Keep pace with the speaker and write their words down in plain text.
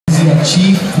is your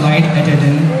Chief Flight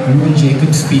Attendant, Ruben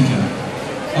Jacob speaking.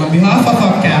 On behalf of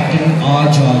our Captain, R.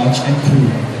 George and crew,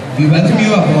 we welcome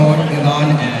you aboard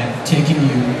Iran Air, taking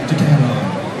you to Tehran.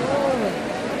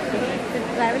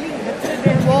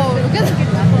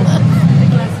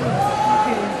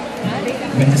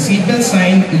 When the seatbelt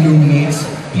sign illuminates,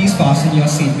 please fasten your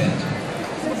seatbelt.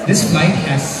 This flight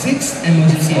has 6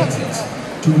 emergency exits,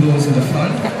 2 doors in the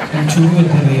front and 2 at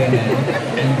the rear end,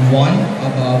 and 1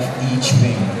 above each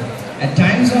wing. At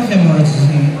times of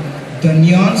emergency, the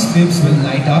neon strips will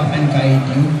light up and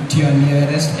guide you to your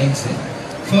nearest exit.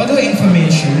 Further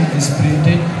information is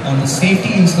printed on the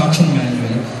safety instruction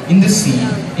manual in the seat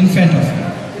in front of you.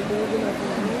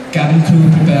 Cabin crew,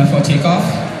 prepare for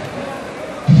takeoff.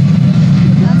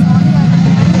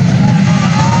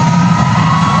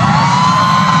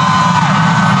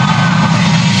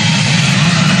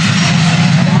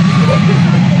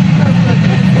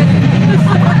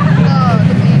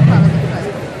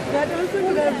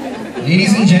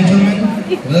 Ladies and gentlemen,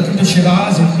 welcome to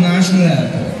Shiraz International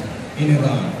Airport in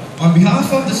Iran. On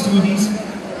behalf of the students,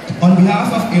 on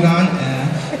behalf of Iran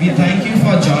Air, we thank you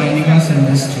for joining us in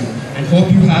this trip and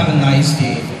hope you have a nice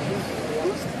day.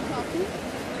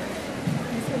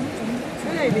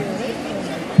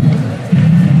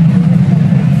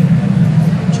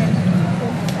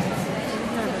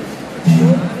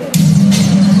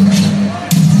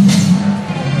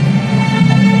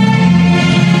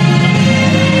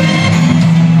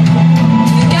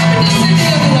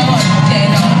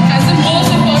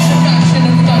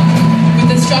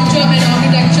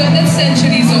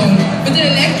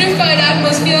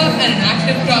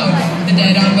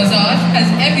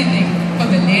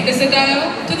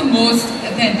 To the most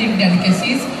authentic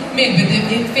delicacies made with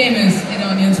the famous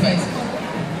Iranian spices.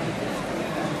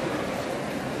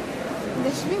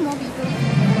 There should be more people.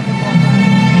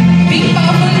 Being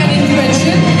powerful and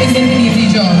influential isn't an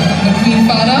easy job, but Queen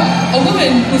Farah, a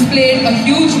woman who's played a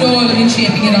huge role in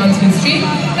shaping Iran's history,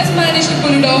 has managed to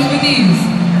pull it off with ease.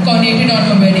 Coronated on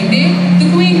her wedding day, the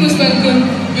Queen was welcomed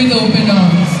with open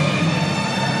arms.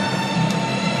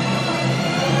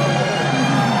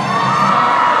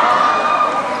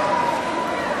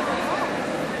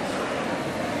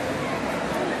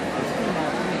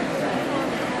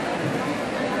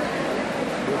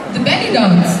 The belly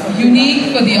dance,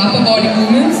 unique for the upper body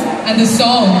movements, and the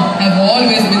song have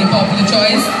always been a popular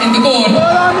choice in the court.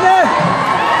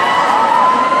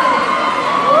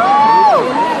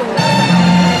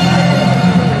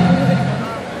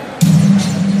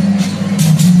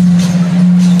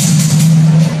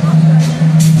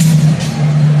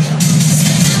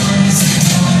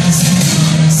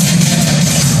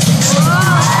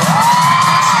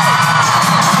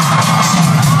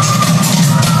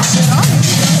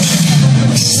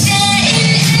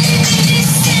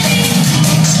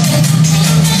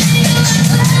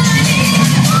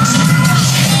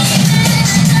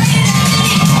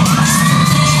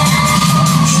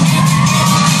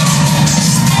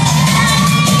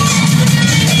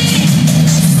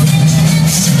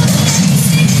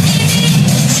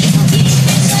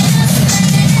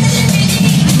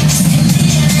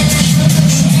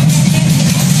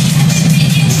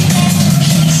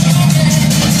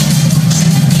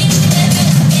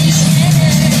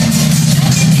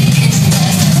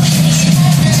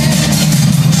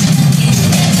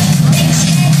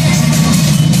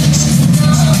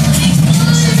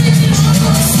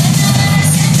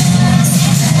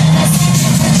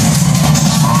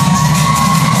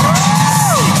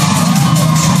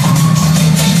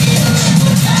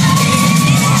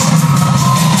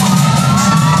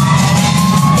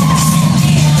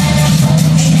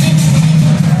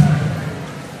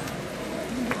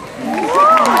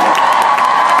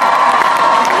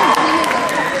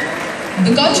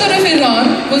 The culture of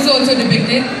Iran was also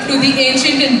depicted through the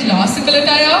ancient and classical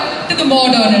attire to the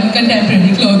modern and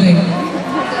contemporary clothing.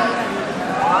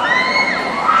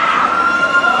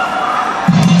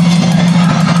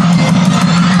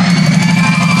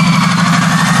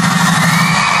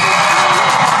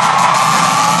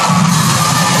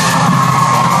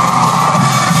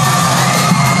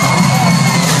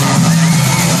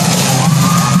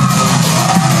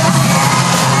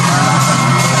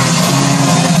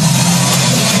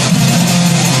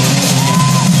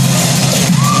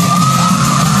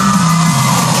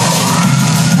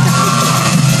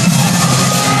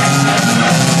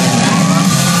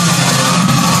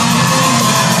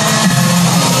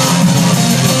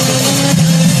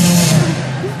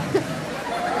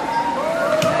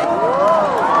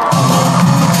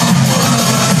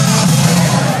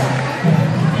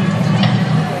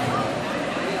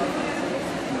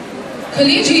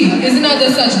 Kaliji is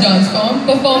another such dance form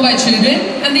performed by children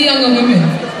and the younger women.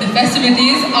 The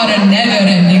festivities are a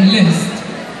never-ending list.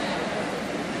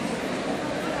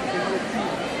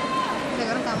 They're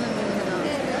gonna come and bring it out.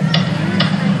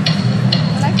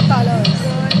 I like colors.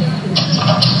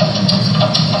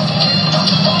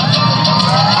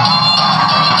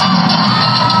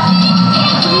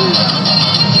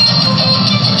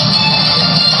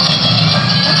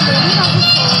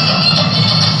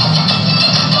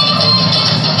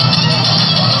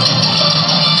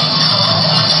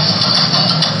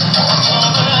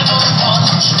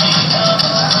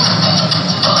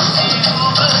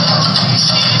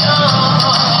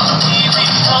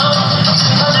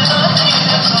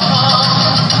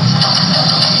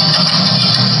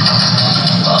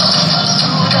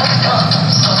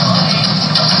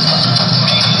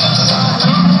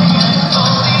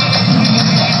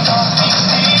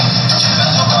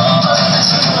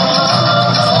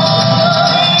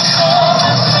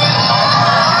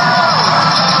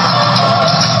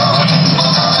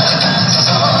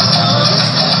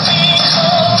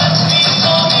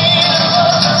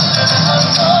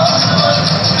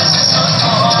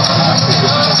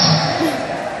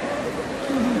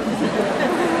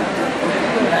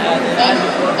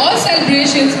 All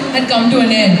celebrations had come to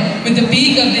an end with the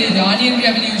peak of the Iranian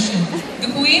Revolution. The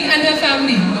Queen and her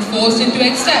family were forced into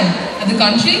exile, and the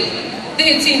country,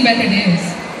 they had seen better days.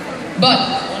 But,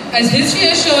 as history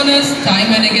has shown us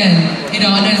time and again,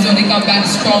 Iran has only come back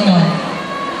stronger.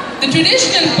 The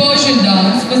traditional Persian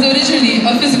dance was originally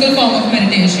a physical form of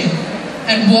meditation.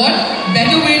 And what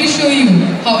better way to show you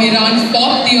how Iran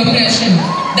fought the oppression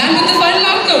than with the final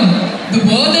outcome, the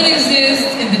word that exists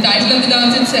in the title of the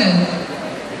dance itself.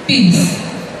 Peace.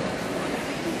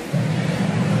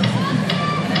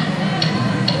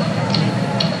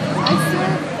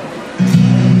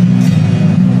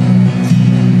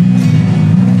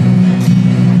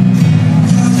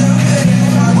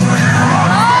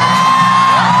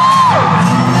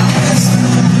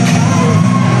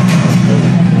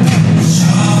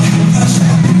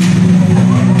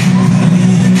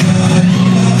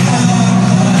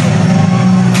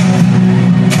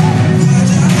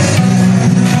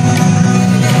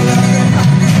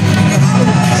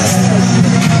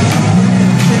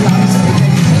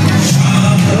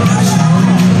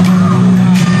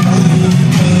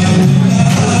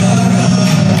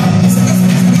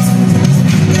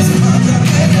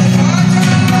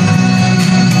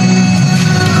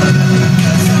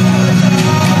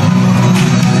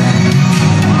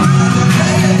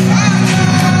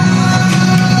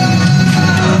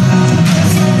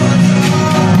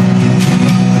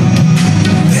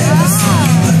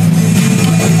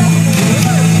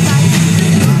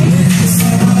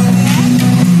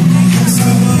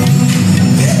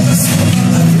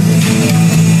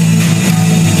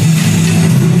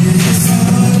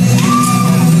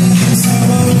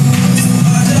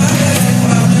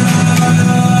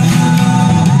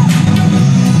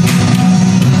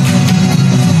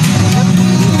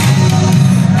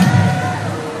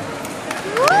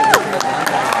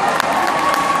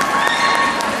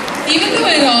 Even though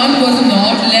Iran was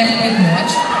not left with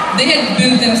much, they had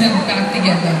built themselves back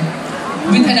together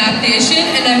with adaptation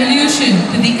and evolution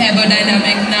to the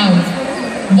ever-dynamic now.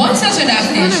 One such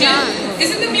adaptation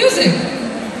is in the music.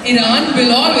 Iran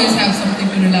will always have something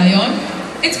to rely on,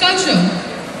 its culture.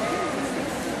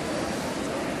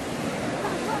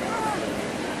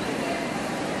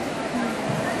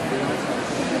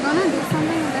 We're gonna do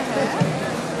something with the hair.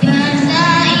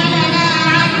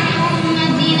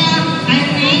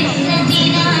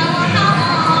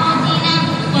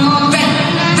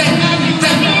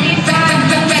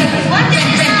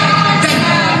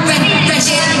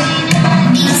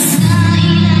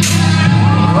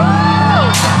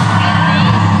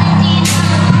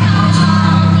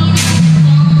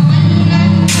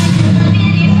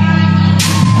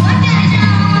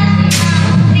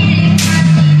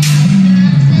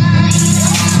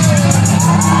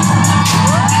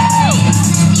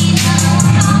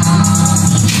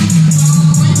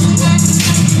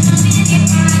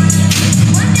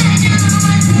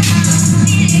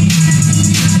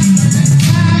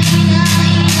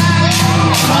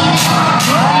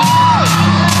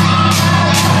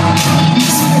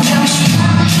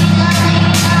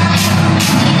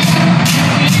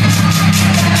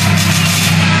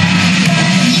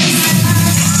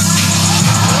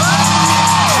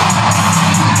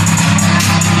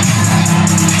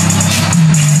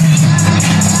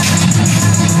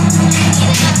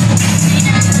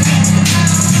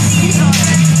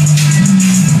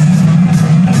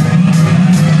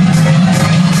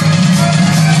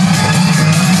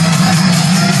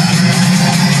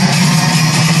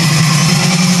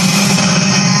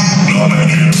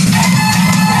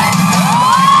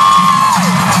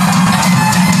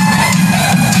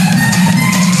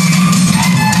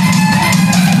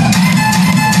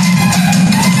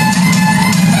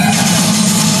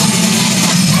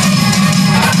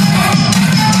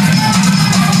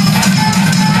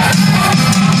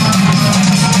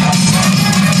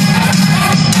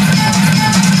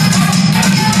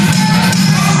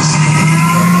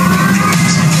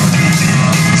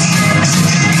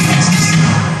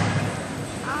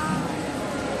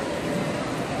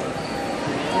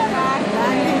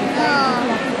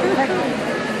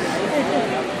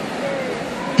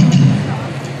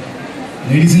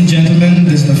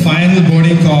 the final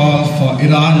boarding call for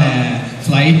Iran Air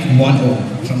Flight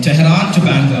 10 from Tehran to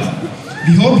Bangalore.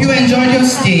 We hope you enjoyed your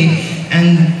stay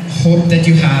and hope that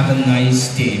you have a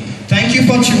nice day. Thank you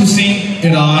for choosing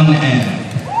Iran Air.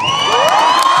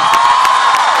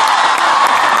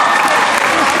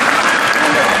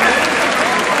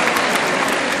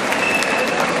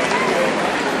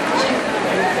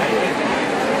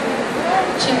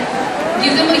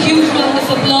 Give them a huge round of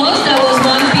applause. That was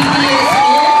one PPES.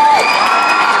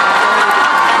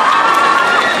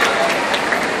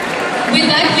 With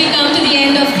that, we come to the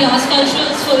end of class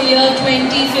culturals for year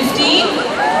 2015.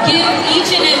 Give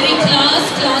each and every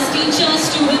class teacher,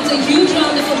 students a huge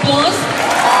round of applause.